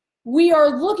when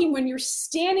you're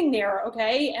standing there,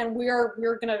 okay, and we're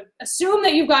going to assume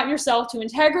that you've gotten yourself to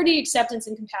integrity, acceptance,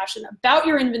 and compassion about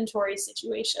your inventory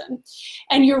situation,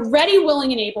 and you're ready,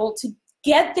 willing, and able to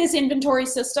get this inventory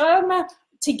system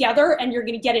together, and you're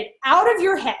going to get it out of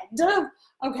your head,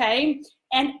 okay,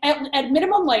 and at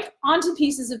minimum, like onto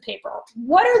pieces of paper.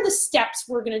 What are the steps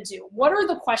we're going to do? What are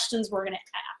the questions we're going to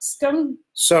ask?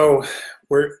 So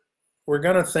we're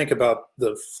going to think about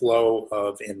the flow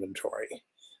of inventory.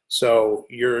 So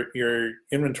your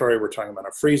inventory, we're talking about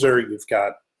a freezer. You've got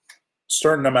a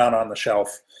certain amount on the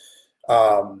shelf,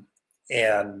 and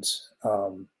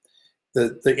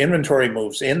the inventory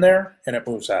moves in there and it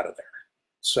moves out of there.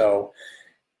 So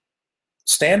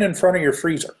stand in front of your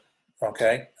freezer.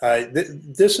 Okay,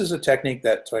 this is a technique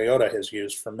that Toyota has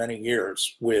used for many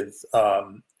years with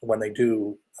when they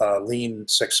do Lean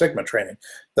Six Sigma training.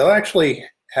 They'll actually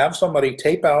have somebody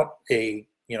tape out a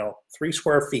 3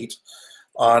 square feet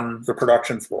on the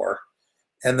production floor,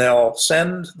 and they'll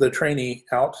send the trainee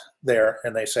out there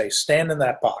and they say, stand in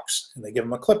that box. And they give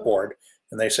them a clipboard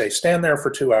and they say, stand there for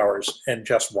 2 hours and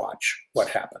just watch what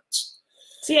happens.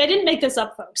 See, I didn't make this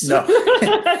up, folks. No.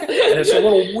 And it's a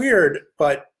little weird,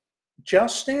 but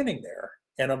just standing there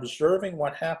and observing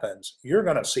what happens, you're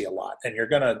going to see a lot, and you're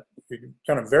going to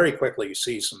very quickly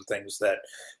see some things that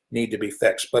need to be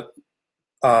fixed. But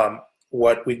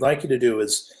what we'd like you to do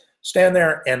is stand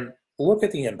there and look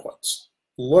at the inputs.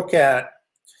 Look at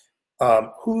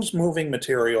who's moving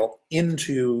material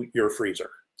into your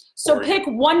freezer. So pick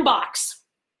one box.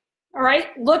 All right,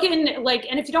 look in,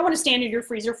 and if you don't want to stand in your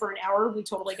freezer for an hour, we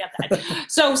totally get that.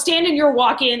 So stand in your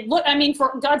walk-in. Look, I mean,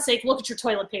 for God's sake, look at your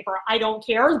toilet paper. I don't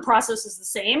care. The process is the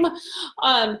same.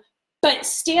 But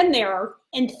stand there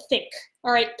and think.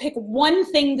 All right, pick one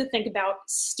thing to think about.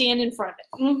 Stand in front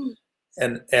of it.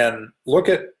 Mm-hmm. And look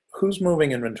at who's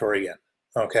moving inventory in.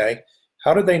 Okay,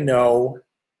 how do they know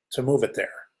to move it there?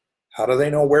 How do they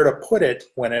know where to put it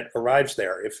when it arrives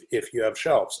there? If you have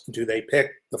shelves, do they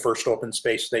pick the first open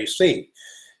space they see?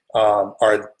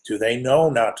 Do they know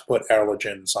not to put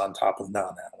allergens on top of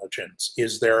non-allergens?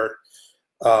 Is there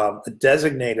a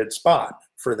designated spot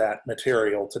for that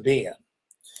material to be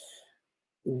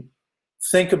in?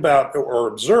 Think about or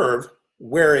observe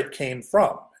where it came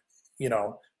from.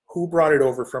 Who brought it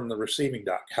over from the receiving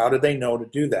dock? How did they know to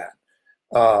do that?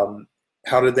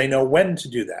 How did they know when to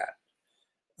do that?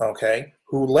 Okay,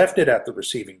 who left it at the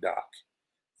receiving dock?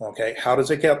 Okay, how does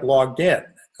it get logged in?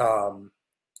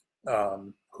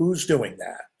 Who's doing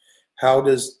that? How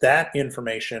does that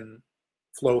information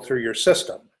flow through your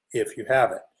system if you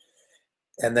have it?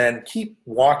 And then keep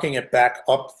walking it back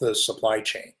up the supply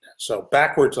chain. So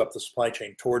backwards up the supply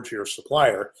chain towards your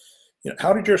supplier.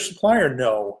 How did your supplier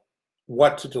know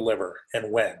what to deliver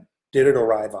and when? Did it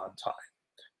arrive on time?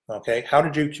 Okay, how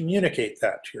did you communicate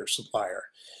that to your supplier?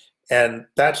 And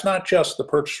that's not just the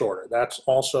purchase order. That's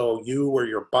also you or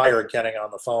your buyer getting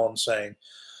on the phone saying,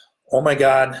 oh my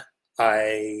God,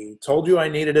 I told you I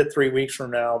needed it 3 weeks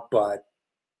from now, but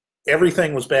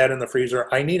everything was bad in the freezer.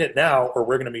 I need it now or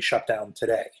we're going to be shut down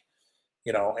today.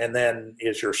 And then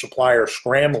is your supplier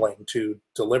scrambling to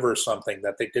deliver something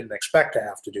that they didn't expect to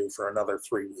have to do for another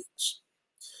 3 weeks?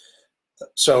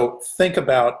 So think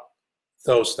about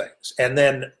those things and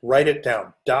then write it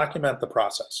down. Document the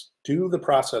process. Do the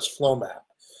process flow map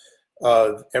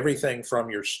of everything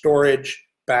from your storage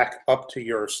back up to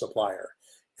your supplier,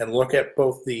 and look at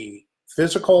both the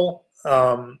physical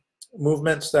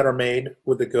movements that are made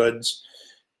with the goods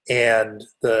and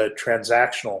the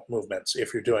transactional movements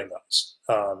if you're doing those.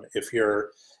 If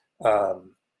you're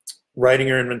writing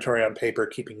your inventory on paper,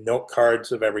 keeping note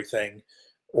cards of everything,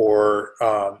 or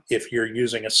if you're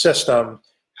using a system,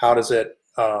 how does it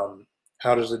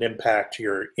impact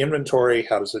your inventory?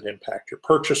 How does it impact your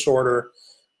purchase order?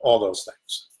 All those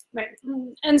things. Right.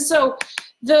 And so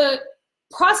the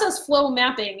process flow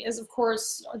mapping is, of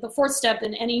course, the fourth step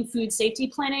in any food safety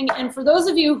planning. And for those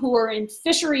of you who are in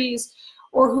fisheries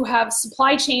or who have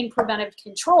supply chain preventive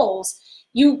controls,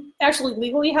 you actually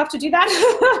legally have to do that,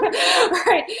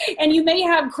 right? And you may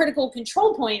have critical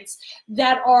control points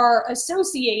that are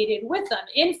associated with them.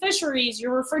 In fisheries,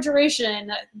 your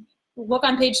refrigeration, look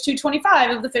on page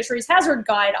 225 of the Fisheries Hazard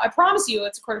Guide. I promise you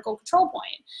it's a critical control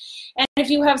point. And if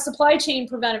you have supply chain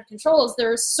preventive controls,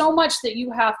 there's so much that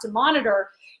you have to monitor.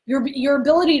 Your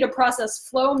ability to process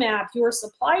flow map your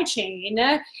supply chain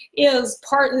is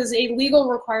a legal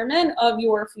requirement of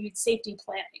your food safety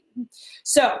planning.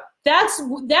 So that's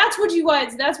what we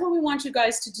want you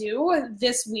guys to do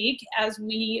this week as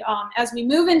we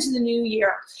move into the new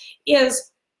year,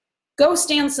 is go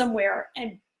stand somewhere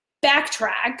and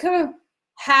backtrack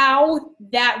how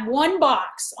that one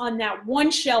box on that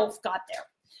one shelf got there.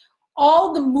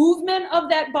 All the movement of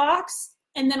that box,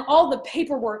 and then all the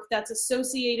paperwork that's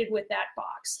associated with that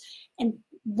box, and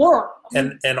learn.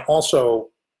 And also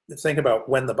think about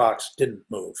when the box didn't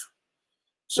move.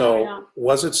 So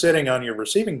was it sitting on your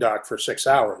receiving dock for 6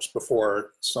 hours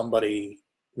before somebody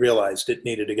realized it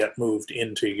needed to get moved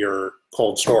into your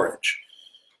cold storage?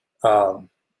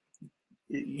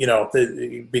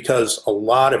 Because a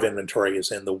lot of inventory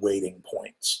is in the waiting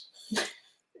points.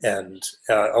 And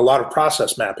a lot of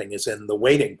process mapping is in the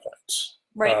waiting points.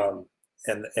 Right.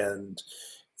 And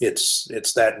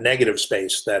it's that negative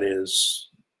space that is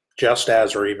just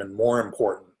as or even more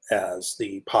important as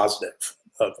the positive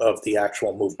of the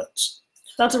actual movements.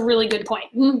 That's a really good point.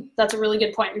 That's a really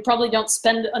good point. We probably don't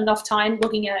spend enough time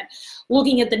looking at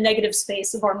the negative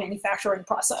space of our manufacturing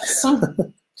process.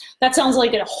 That sounds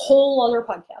like a whole other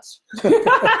podcast.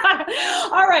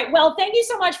 All right. Well, thank you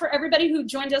so much for everybody who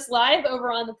joined us live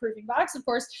over on the Proofing Box. Of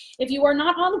course, if you are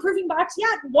not on the Proofing Box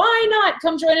yet, why not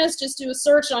come join us? Just do a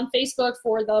search on Facebook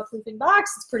for the Proofing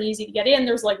Box. It's pretty easy to get in.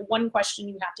 There's like one question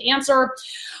you have to answer.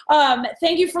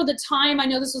 Thank you for the time. I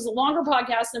know this was a longer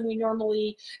podcast than we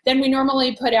normally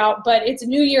put out, but it's a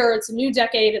new year, it's a new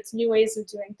decade, it's new ways of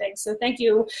doing things. So thank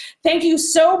you. Thank you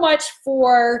so much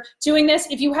for doing this.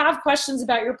 If you have questions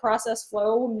about your process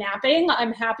flow mapping,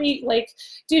 I'm happy,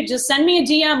 dude, just send me a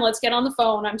DM. Let's get on the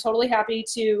phone. I'm totally happy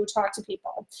to talk to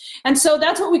people. And so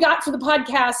that's what we got for the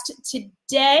podcast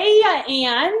today.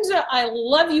 And I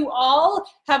love you all.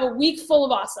 Have a week full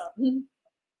of awesome.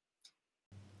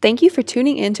 Thank you for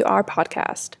tuning in to our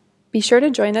podcast. Be sure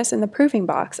to join us in the Proofing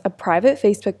Box, a private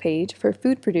Facebook page for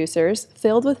food producers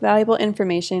filled with valuable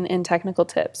information and technical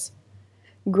tips.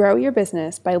 Grow your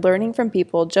business by learning from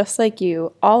people just like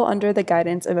you, all under the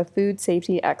guidance of a food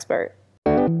safety expert.